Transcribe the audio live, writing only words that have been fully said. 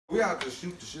We have to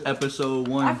shoot the shit. Episode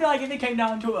 1. I feel like if it came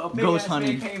down to a big Ghost ass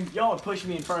hunting. man came, y'all would push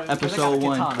me in front of it. Episode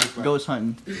 1. Ghost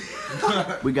hunting.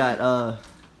 We got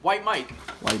White Mike.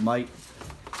 White Mike.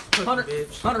 Hunter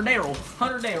Daryl.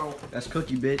 Hunter Daryl. That's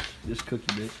Cookie bitch. This Cookie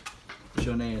bitch. What's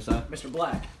your name, sir? Mr.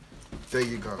 Black. There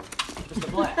you go. Mr.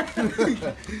 Black.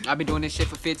 I've been doing this shit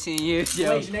for 15 years, yo.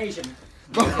 Malaysian Asian.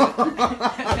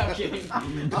 I'm kidding.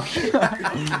 I'm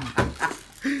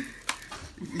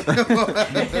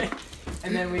kidding.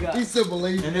 And then we got. He's so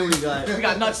Malaysian. And then we got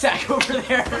Nutsack over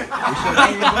there.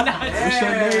 What's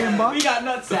your name, boy? We got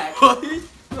Nutsack.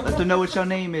 Let them know what your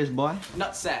name is, boy.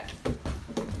 Nutsack.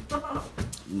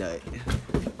 Nut.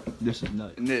 This is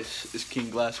Nut. And this is King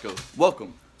Glasgow.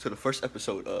 Welcome to the first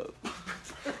episode of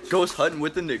Ghost Hunting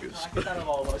with the Niggas. I get that of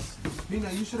all of us.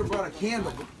 Nina, you should have brought a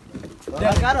candle.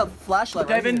 I got a flashlight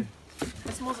right Devin. here.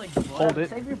 That smells like blood. Hold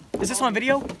it. Is this on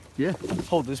video? Yeah.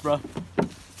 Hold this, bro.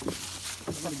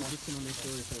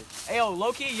 Hey, yo,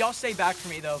 Loki, y'all stay back from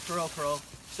me, though. For real, for real.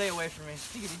 Stay away from me.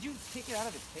 Nigga, did you take it out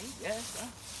of its case? Yes, bro.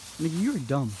 Nigga, you're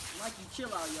dumb. Mikey,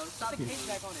 chill out, yo. Stop the case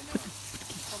back on it now.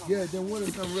 Yeah, then what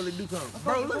if something really do come?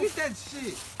 Bro, look at that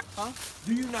shit. Huh?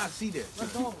 Do you not see that?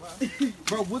 Let's go, bro.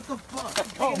 Bro, what the fuck?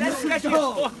 Nigga, that's sketchy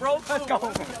as fuck, bro. Let's go.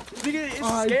 Nigga, it's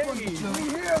scary.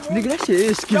 Nigga, that shit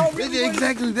is scary.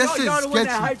 Exactly, that shit's Y'all the one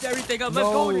that sketchy. hyped everything up. Let's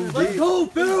go, nigga. Let's go,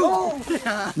 Phil.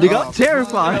 Nigga, I'm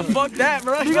terrified. Fuck that,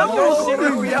 bro. Nigga, I'm gonna sit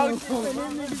where we out.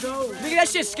 Nigga, that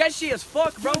shit sketchy as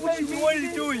fuck, bro. What you wanted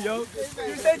to do, yo? You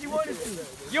said you wanted to.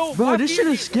 Yo, Bro, fuck this you. shit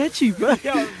is sketchy, bro.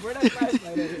 Yo, where that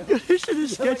flashlight at, yo? Yo, this shit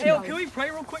is sketchy. Hey, yo, can we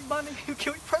pray real quick, buddy?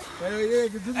 Can we pray? Hell yeah,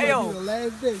 because this Hey, yo. is the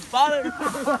last day. Father.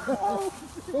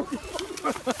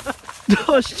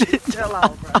 Oh, shit. Chill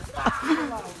out, bro.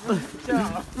 Chill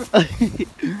out.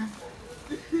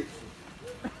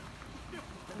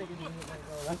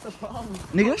 That's the problem.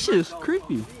 Nigga, that shit is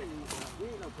creepy. Yo,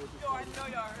 I know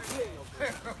y'all heard it.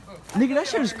 Nigga, that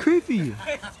shit is creepy.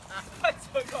 I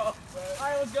took off, bro.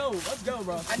 Alright, let's go. Let's go,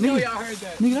 bro. I know know y'all heard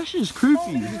that. Nigga, that shit is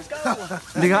creepy. Let's go.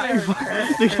 Nigga, I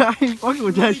ain't fucking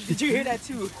with that shit. Did you hear that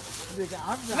too?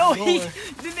 No,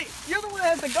 you're the one that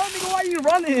has the gun, nigga. Why are you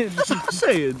running? That's what I'm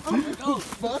saying.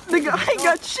 Nigga, I ain't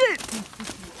got shit.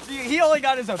 He only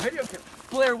got his video camera.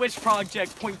 Blair Witch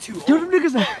Project .2. Yo, them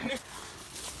niggas are...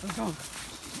 Let's go.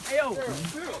 Hey, yo.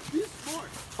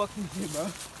 Fucking you, bro.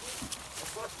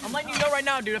 I'm letting you know right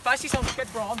now, dude. If I see something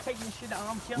sketch, bro, I'm taking this shit down.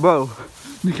 I'm killing. Bro,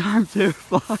 nigga, I'm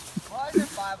terrified. Why is there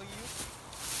 5 of you?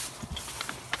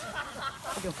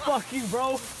 Nigga, fuck you,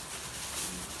 bro.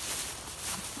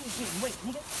 Wait,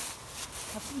 nigga.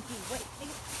 Wait,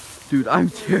 nigga. Dude, I'm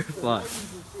terrified.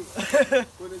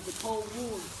 But it's the Cold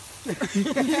War.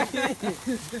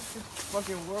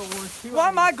 Fucking World War II. Why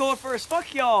am I going first?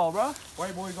 Fuck y'all, bro.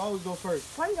 White boys always go first.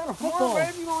 Why you got a football? Bro,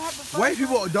 if you don't have the White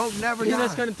people don't never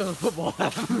die. gonna throw the football.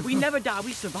 We never die.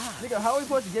 We survive. Nigga, how are we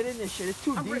supposed to get in this shit? It's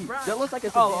too I'm deep. Rick Brown. That looks like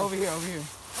it's over here. I'm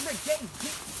Rick James.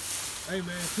 Hey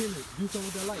man, kill it. Do something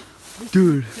with that light.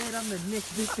 Dude. Said I'm the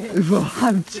next big thing. Bro,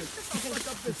 I'm...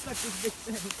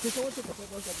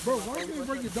 Bro, why don't you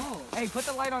bring your dog? Hey, put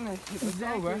the light on that. Let's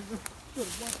go, bro.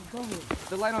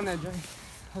 The light on that joint.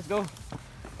 Let's go.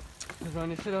 Let's run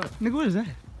this shit up. Nigga, what is that?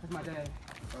 That's my dad.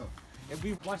 If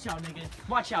we watch out, nigga.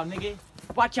 Watch out, nigga.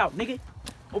 Watch out, nigga.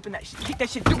 Open that shit. Kick that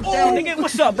shit down, nigga.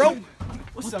 What's up, bro?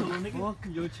 What's up, nigga?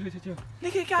 Yo, chill.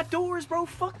 Nigga, it got doors, bro.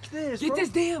 Fuck this, Get bro. this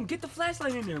damn. Get the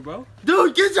flashlight in there, bro.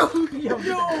 Dude, get your... Yo.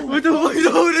 What the fuck is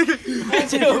on, nigga?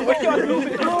 Chill. What y'all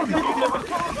doing?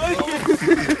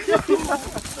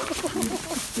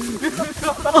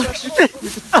 Oh, shit.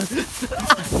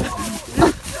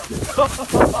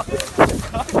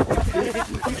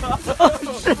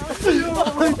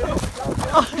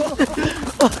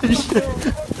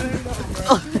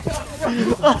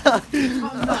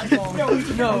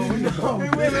 No.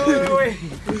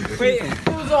 Wait.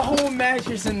 There was a whole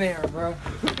mattress in there, bro.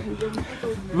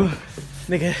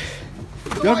 Nigga.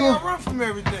 Y'all gonna run from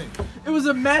everything. It was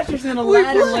a mattress and a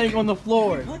ladder laying on the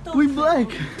floor. We black.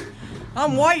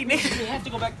 I'm white, nigga. We have to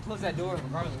go back to close that door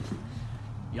regardless.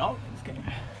 Y'all Can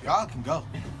go.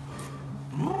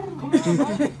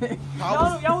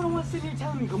 y'all the ones sitting here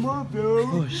telling me, come on, bro.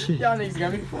 Oh, shit. Y'all niggas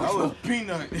got me. That was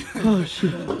peanut. Oh,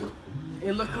 shit.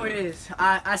 And look who it is.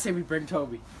 I say we bring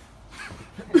Toby.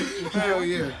 Hell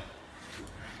yeah.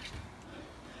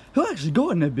 Who actually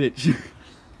go in that bitch?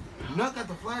 Nut got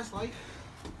the flashlight.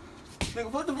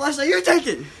 Nigga, fuck the flashlight. You're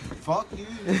taking. Fuck you.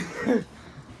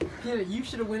 Yeah, you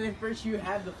should have went in first. You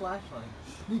had the flashlight.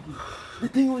 The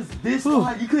thing was this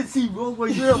high. You couldn't see bro where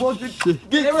you're walking.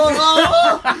 Get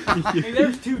Hey,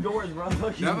 there's 2 doors, bro.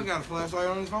 Devin got a flashlight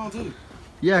on his phone too.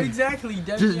 Yeah. Exactly.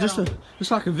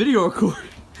 Just like a video record.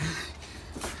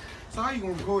 So how you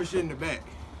gonna record shit in the back?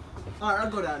 All right,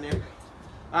 I'll go down there.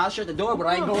 I'll shut the door, but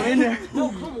I ain't going in there. No,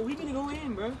 come on, we gonna go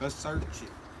in, bro. Let's search it.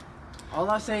 All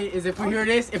I say is if we hear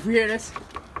this,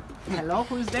 hello,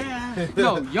 who's there?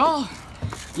 No,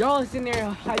 y'all is in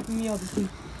there hyping me up.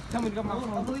 Tell me to go my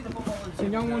phone. So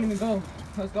y'all won't even go.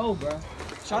 Let's go, bro.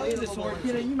 Charlie the sword.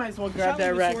 You might as well grab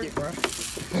that racket, bro.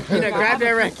 Grab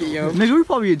that racket, yo. Nigga, we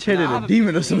probably enchanted a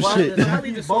demon or some shit.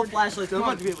 Both flashlights. I'm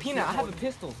about to be able to Peanut, I have a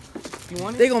pistol. You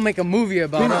want it? They gonna make a movie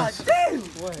about us.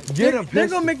 Get a They're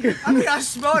gonna make a... I mean, I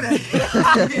smell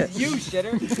that. You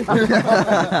shitter.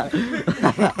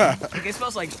 Like, it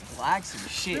smells like flax and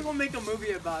shit. They're gonna make a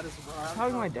movie about us, bro. How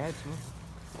does my dad smell?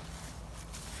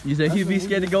 You think he'd be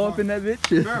scared to go up in that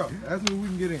bitch? Girl, that's when we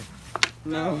can get in.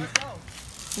 No.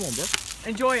 Come on, bro.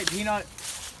 Enjoy it, Peanut.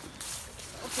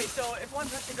 Okay, so if one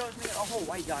person goes, nigga, a whole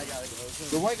white guy gotta go.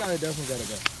 The white guy definitely gotta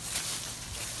go.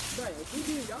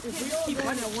 Keep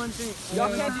running at one thing.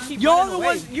 Y'all can't just keep Y'all running the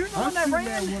away. one, you're the one that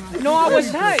ran. No, I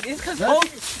was not. It's because Kobe.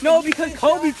 No, because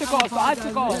Kobe took off, so I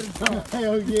took off.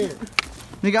 Hell yeah.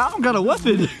 Nigga, I don't got a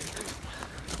weapon.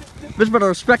 Bitch better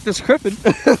respect this crippin'.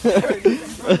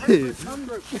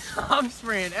 I'm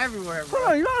spraying everywhere, bro.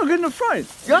 Bro, y'all get in the front.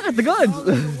 Y'all got the guns.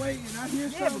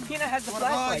 Yeah, but Peanut has the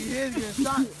flashlight.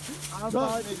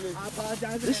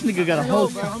 This nigga got a whole...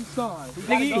 I'm sorry.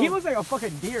 Nigga, he looks like a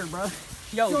fucking deer, bro.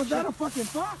 Yo, Is that a fucking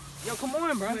fox? yo, come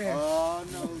on, bro. Oh,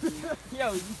 no, dude.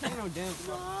 Yo, you can't no damn.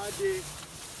 No, I did.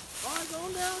 All right, go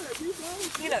down there. Be close.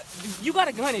 Peanut, you got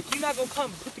a gun. If you're not gonna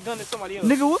come, put the gun to somebody else.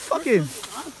 Nigga, what fucking...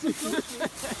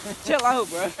 Chill out,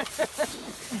 bro.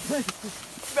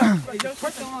 Don't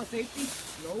put them on safety.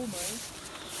 No, man.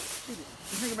 You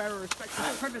think about respect to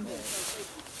the crippin'.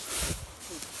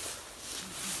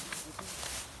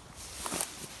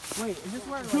 Wait, is this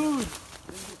where... Dude!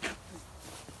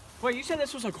 Wait, you said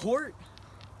this was a court?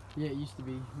 Yeah, it used to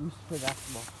be. We used to play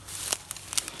basketball.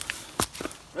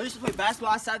 I used to play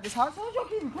basketball outside this house. How did y'all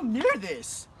even come near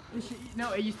this?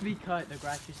 No, it used to be cut. The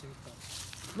grass used to be cut.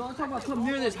 No, I'm talking about come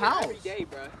near this house. Every day,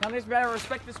 bro. Now this better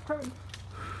respect this crippin'.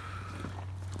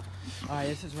 Alright,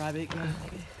 this is Rabbit.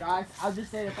 Guys, I'll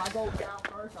just say if I go down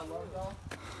first, I love y'all.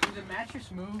 Did the mattress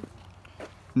move?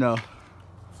 No.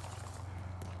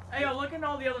 Hey, yo, look at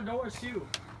all the other doors, too.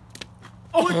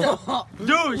 What the?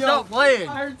 Dude, stop playing.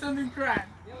 I heard something crack.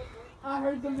 I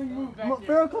heard something move back there.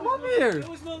 Bro, come up here. It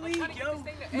was Malik, yo.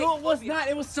 Hey, No, it was not.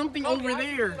 It was something Kobe, over how'd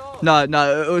you there. put it off?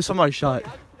 No, it was somebody shot.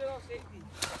 How'd you put it off safety?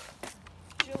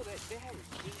 Chill, they have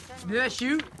it. Did that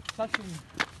shoot? Touching.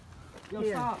 Yo,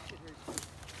 Here. stop.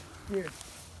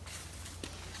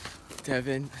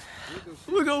 Devin.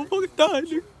 We gonna fucking die,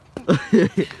 dude.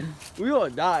 We gonna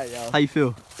die, yo. How you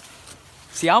feel?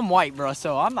 See, I'm white, bro,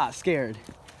 so I'm not scared.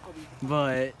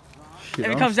 But Shit, if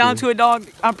it I'm comes down scared. to it, dog,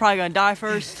 I'm probably gonna die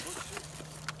first.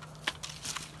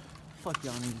 Fuck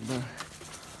y'all niggas, bro.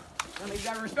 You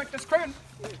gotta respect this crane.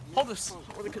 Hold this.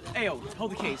 Hey, yo,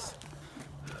 hold the case.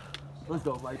 Let's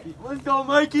go, Mikey. Let's go,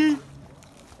 Mikey.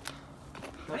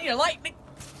 I need a light, nigga.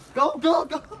 Go, go,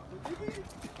 go.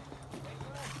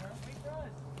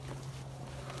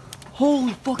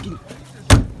 Holy fucking.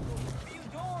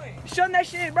 Shut that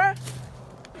shit, bro.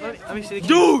 Let me see the key.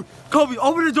 Dude, Kobe,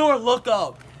 open the door and look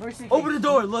up. Where's the key? Open the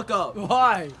door and look up.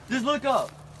 Why? Just look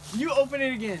up. You open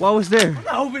it again. What was there? I'm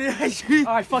not opening that shit.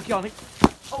 Alright, fuck y'all,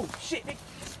 nigga. Oh, shit, nigga.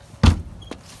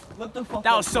 What the fuck?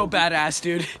 That was so badass,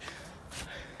 dude.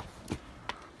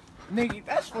 Nigga,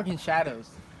 that's fucking shadows.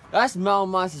 That's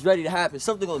mountain monsters ready to happen.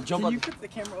 Something gonna jump Can up. you put the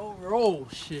camera over? Oh,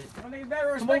 shit. Come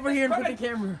over here and put the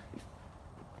camera.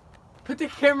 Put the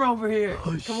camera over here. Oh,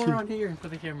 Come shit. around here and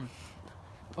put the camera.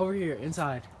 Over here,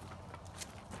 inside.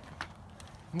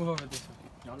 Move over this way.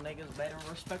 Y'all niggas better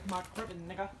respect my crippin',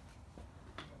 nigga.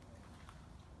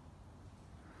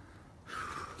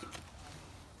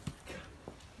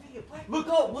 Look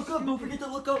up, don't forget to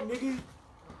look up, nigga.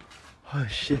 Oh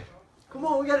shit. Come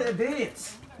on, we gotta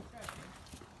advance.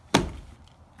 Nigga,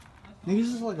 this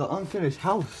is like an unfinished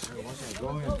house.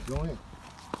 Go in, go in.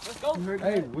 Let's go.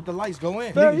 Hey, with the lights, go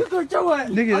in. Bro, you can do it.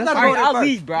 Nigga, that's Alright, I'll first.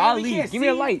 leave, bro. I'll leave. Give me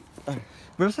a light.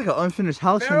 Bro, it's like an unfinished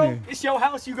house in Pharaoh, there. it's your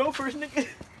house. You go first, nigga.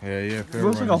 Yeah, Bro,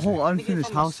 it's like a whole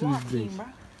unfinished house in this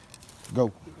bitch.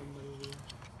 Go.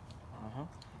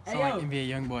 So I can be a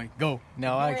young boy. Go.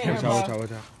 No, I Watch can't. out,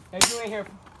 watch out. If you ain't here,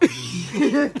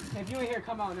 if you ain't here,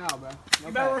 come out now, bro.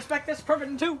 You better respect this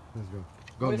crippin' too. Let's go.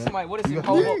 What Go, if man. somebody? What if You a got-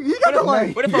 hobo? You got the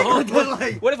light. What if a hobo?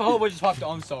 What if a hobo just popped?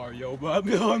 I'm sorry, yo, but I've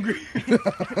been hungry.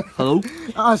 Hello?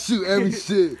 I'll shoot every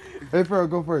shit. Hey, Pharaoh,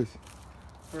 go first.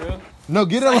 For real? No,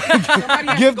 get it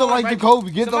like. Give the light to Kobe.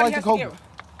 Give the light to Kobe.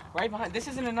 Right behind. This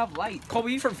isn't enough light.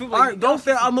 Kobe, you from football. All right, go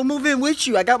fair. I'm gonna move in with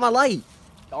you. I got my light.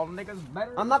 All niggas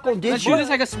better. I'm not gonna get Let's you. do this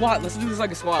like a SWAT. Let's do this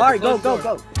like a SWAT. All right, go, Close the go,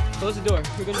 door. go. Close the door.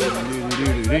 We're gonna do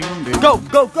it like a SWAT. Go,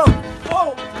 go, go.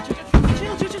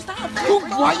 Chill, stop.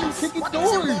 Why you kicking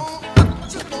doors?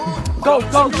 Go,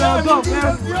 go, girl, go,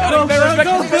 girl. Go, girl,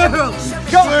 go, girl.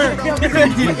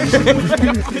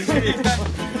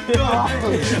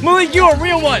 Malik, you a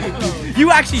real one. You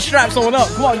actually strapped someone up.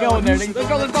 Come on, go in there, nigga. Let's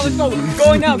go, let's go, let's go.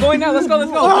 Going now, going now. Let's go, let's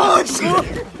go. Oh,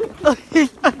 shit.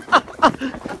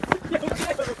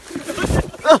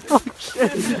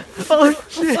 Oh,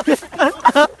 shit.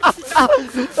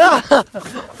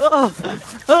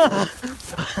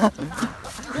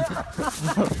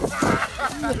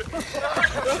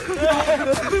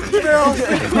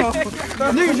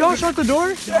 Nigga, y'all shut the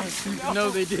door? No,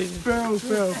 they didn't. Fail,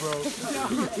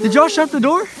 bro. Did y'all shut the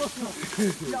door?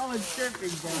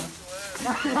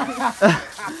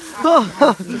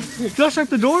 Did y'all shut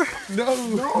the door?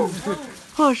 No.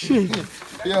 Oh shit.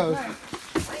 Yo,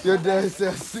 your dad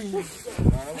said see you.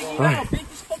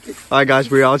 Alright, guys,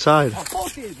 we're outside.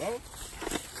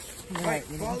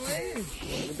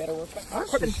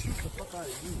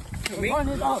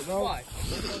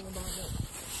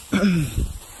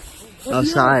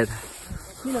 Outside.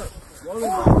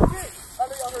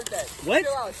 What?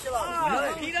 Stop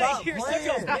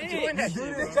doing that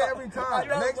shit every time.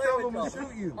 Next time I'm gonna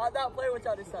shoot you. I'm not playing with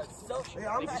y'all this time. So, Hey,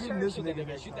 I'm not shooting this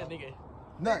nigga. Shoot that nigga.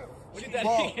 No. Shoot that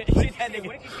Ball. nigga. Shoot that nigga.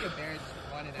 What if you see a bear just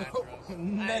running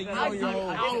after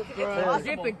us? Bro.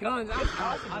 Get the guns.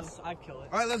 I kill it.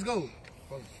 All right, let's go.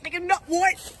 Nigga, no,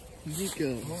 what?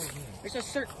 It's a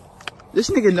circle. This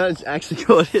nigga nuts actually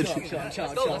going in. Chill.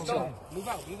 Move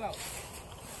out, move out.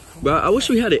 Bro, I wish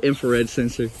we had an infrared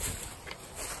sensor.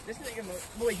 This nigga,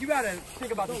 boy, you gotta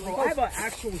think about this, bro. I have an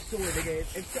actual sword, nigga.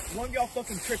 If one of y'all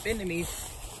fucking trip into me,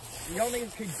 y'all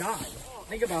niggas could die.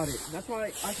 Think about it. That's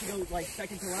why I should go like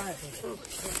second to last.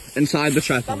 Inside the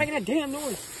trap. Stop making that damn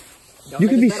noise. You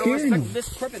could be scared.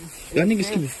 This tripping. Y'all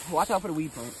niggas can be. Watch out for the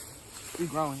weed plant. We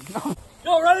growing.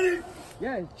 Yo, ready?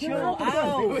 Yeah, Chill out.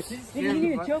 Nigga, you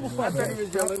need to chill before.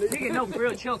 Nigga, no, for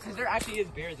real, chill, because there actually is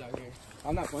bears out here.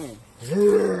 I'm not playing.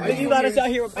 You got us out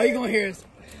here. Are you gonna hear us?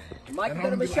 Mike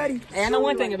got a machete. Hey, I know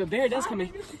one thing. If a bear does come in,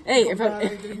 hey, if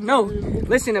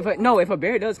a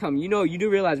bear does come, you know, you do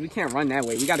realize we can't run that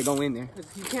way. We got to go in there.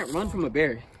 You can't run from a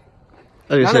bear.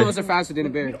 None of us are faster than a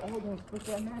bear.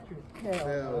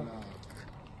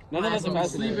 None of us are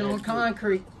faster than a bear. on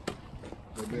concrete.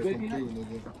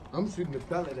 I'm shooting the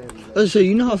pellet at you. Oh, so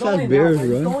you know how fast bears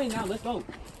run? Going now. Let's go.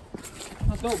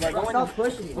 Let's go, bro. Going now.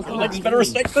 Let's better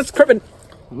respect this cribbing.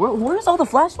 Where's all the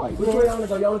flashlights?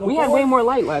 We had way more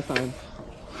light last time.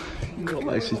 I'm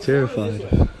actually terrified.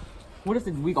 What if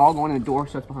we all go in and the door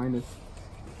shuts behind us?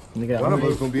 One of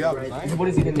us gonna be out. What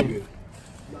is he in there? You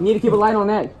need to keep a light on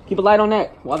that. Keep a light on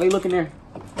that while they look in there.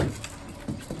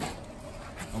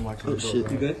 I'm watching Oh the door. shit.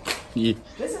 Right? Good? Yeah.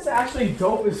 This is actually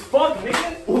dope as fuck,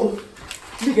 nigga.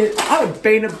 Nigga, I would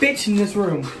bang a bitch in this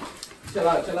room. Chill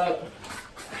out, chill out.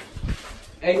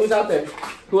 Hey, who's out there?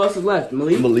 Who else is left?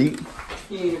 Malik? Malik.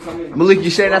 He ain't even come in. Malik, you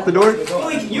staying at the door?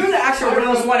 Malik, you're the actual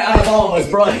realest one out of all of us,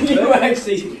 bro. You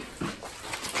actually.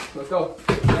 Let's go.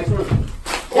 Next room.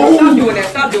 Yo, stop doing that.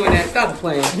 Stop doing that. Stop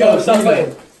playing. Yo, stop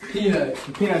playing.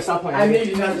 Peanut, stop playing. I need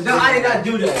you not to. No, I did not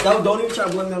do that. Don't even try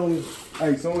to blame that on me.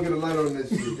 Hey, someone get a light on this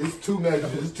shit. It's two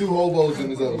matches. It's two hobos in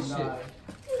this other shit.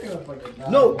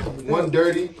 No. One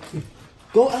dirty.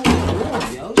 Go out of the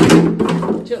room,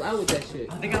 yo. Chill out with that shit.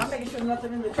 Nigga, I'm making sure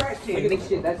nothing in the trash Look at can. this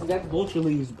shit. That's vulture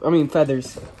leaves. I mean,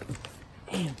 feathers.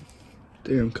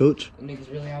 Damn, coach. Them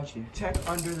niggas really out here. Check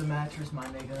under the mattress, my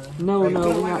nigga. No, Hey, no,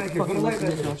 put a we're light not back here, fucking put a light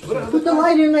listening back to here. that. Put the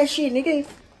light in that shit, nigga.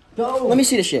 Go. Let me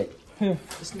see the shit.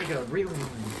 This nigga real.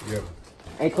 Yeah.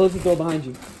 Hey, close the door behind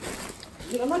you.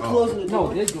 Dude, I'm not closing the door.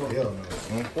 No, this door. Hell no.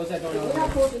 Close that door. We're not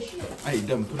closing shit. Hey,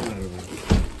 dumb, put a light over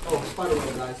there. Oh, spider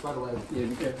web, guys. Spider web. Yeah,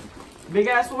 be careful. Big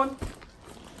ass one.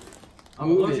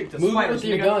 I'm allergic to spiders,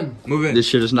 nigga. Move in. This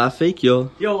shit is not fake, yo.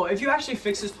 Yo, if you actually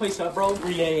fix this place up, bro,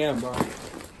 3 a.m., bro. Neck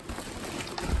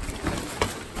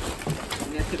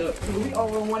it up. We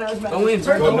over one hour's back. Go in.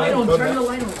 Turn the Go light back, on. go Turn back. the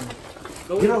light on.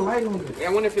 Get a light on it. Yeah, I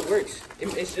wonder if it works.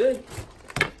 It should.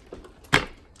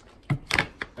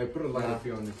 Hey, put a light up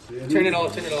here on this shit. Turn it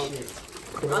off. Turn it off.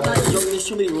 I'm not joking. There's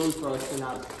too many rooms for us to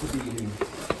not.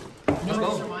 Let's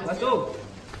go. Let's go.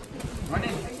 Run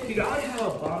in. Dude, I would have a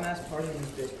bomb ass party in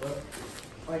this bitch, bro.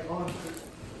 Like, on.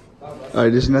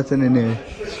 Alright, there's nothing in there.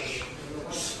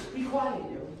 Be quiet,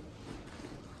 yo.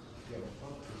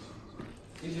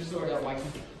 Use your sword out, Mikey.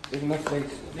 There's enough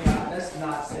space. Nigga, that's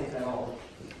not safe at all.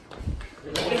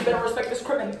 You better respect this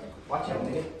cribbing. Watch out,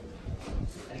 nigga.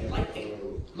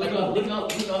 Look up. Look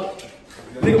up. Look up.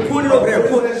 Nigga, point it over there.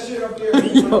 Put that shit up there.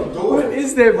 What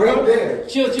is there, bro? Right there.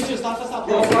 Chill. Stop.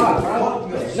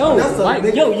 No, That's a like,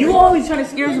 nigga. yo, you always trying to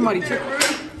scare somebody. Chill.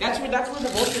 That's where the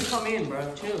vultures come in, bro.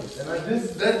 Chill.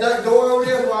 That door over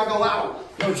there is where I go out.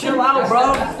 Yo, chill out,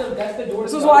 bro. That's the door.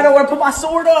 This is why I don't want to put my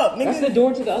sword up, nigga. That's the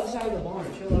door to the other side of the barn.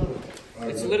 Chill out.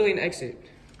 It's literally an exit.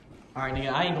 All right,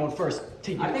 nigga. I ain't going first.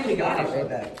 I think we got it right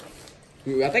back.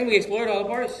 I think we explored all the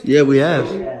parts. Yeah, we have.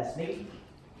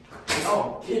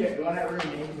 Oh, yeah. Go ahead, room.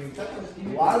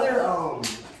 Why are there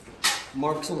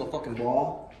marks on the fucking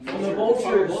wall? On the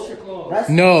vulture claw. That's,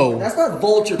 No. That's not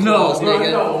vulture claws,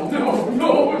 nigga.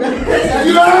 No.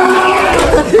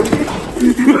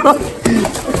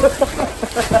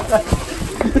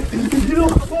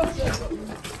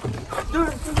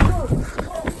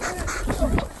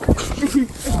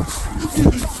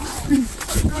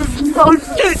 Oh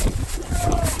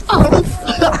shit!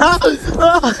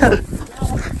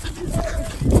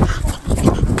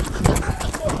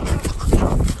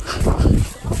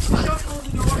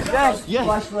 Yes.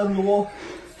 Flashlight on the wall.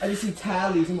 I just see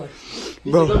tallies. I'm like,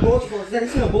 Bro. these are vulture claws. I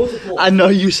see a vulture claw. I know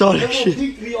you saw that Little shit.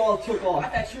 peek we all took off.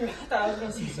 I thought I was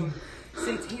gonna see some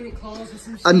satanic claws or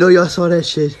some shit. I know y'all saw that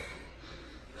shit.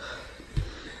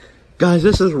 Guys,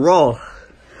 this is raw.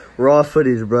 Raw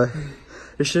footage, bro.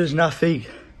 This shit is not fake.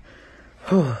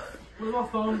 Where's my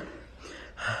phone?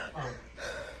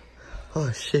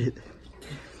 Oh shit.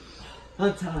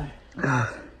 I'm tired. I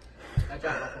dropped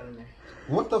my phone in there.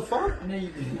 What the fuck? And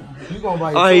then You gonna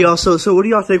buy Alright, y'all, so what do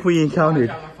y'all think we I encountered?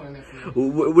 dropped my phone in there for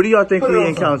you. What do y'all think Put it we on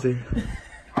encountered?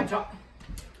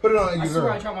 Put it on I your swear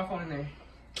I girl. dropped my phone in there.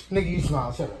 Nigga, you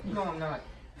smile. Shut up. No, I'm not.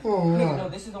 Oh, Nigga, no. no,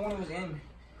 this is the one that was in.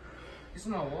 This is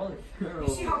my wallet. You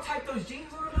see how tight those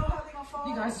jeans are though? How they gonna fall?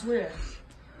 Nigga,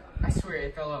 I swear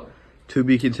it fell out. To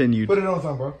be continued. Put it on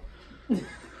something, bro.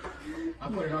 I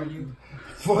put it on you.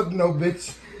 Fuck no,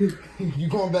 bitch. You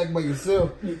going back by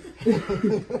yourself.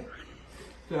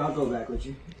 Yeah, I'll go back with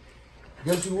you.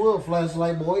 Guess you will,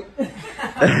 flashlight boy.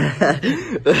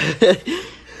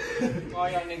 All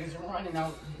y'all niggas are running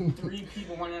out. 3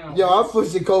 people running out. Yo, I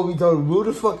pushed the Kobe, told him, move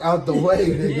the fuck out the way,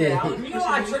 nigga. Yeah, You know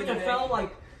I tripped and fell,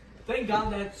 like, thank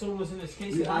God that sword was in this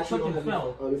case, because I tripped and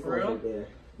fell. Oh, your For phone's real? right there.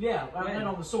 Yeah, I landed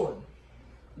on the sword.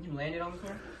 You landed on the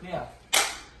car? Yeah.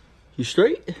 You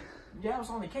straight? Yeah, I was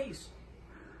on the case.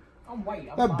 I'm white.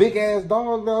 I'm That fine. big ass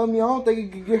dog, though, I mean, I don't think he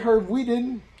could get hurt if we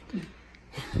didn't.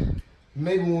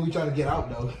 Maybe when we try to get out,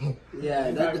 though.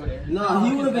 Yeah, that- no,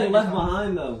 he would have been left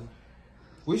behind though.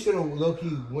 We should have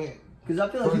low-key went. Because I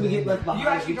feel like he would get left behind.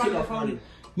 actually if we took dropped off your running.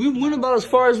 We went about as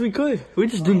far as we could. We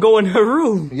just didn't go in her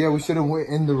room. Yeah, we should have went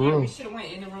in the Yeah, we room. should have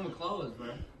went in the room with clothes, bro.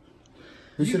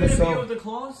 We You should gonna have be saw. with the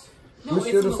claws? No,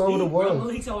 We should have saw what it was.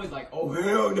 Malik's always like, oh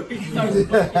hell no. He starts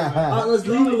fucking- Alright, let's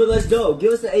leave it, but let's go.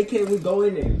 Give us the AK and we go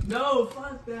in there. No,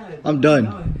 fuck that. I'm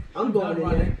done. I'm going in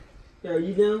there. Yeah, are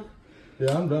you down?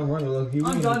 Yeah, I'm done running, low-key.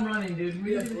 I'm done running, dude.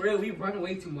 Yeah, for real, we run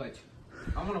away too much.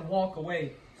 I want to walk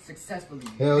away successfully.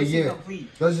 Hell Mission yeah. complete.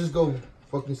 Let's just go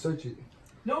fucking search it.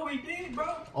 No, we did,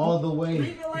 bro. All the way.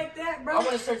 Leave it like that, I bro. want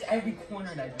to search every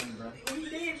corner of that room, bro. We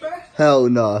did, bro. Hell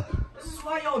nah. This is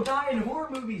why y'all die in horror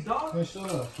movies, dog. Man, shut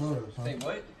up first. Say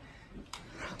what?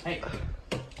 Hey,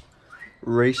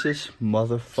 Racist That's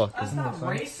motherfucker. not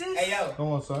racist. hey yo. Come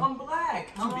on, son. I'm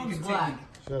black. My To be mom's continued. black.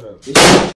 Shut up.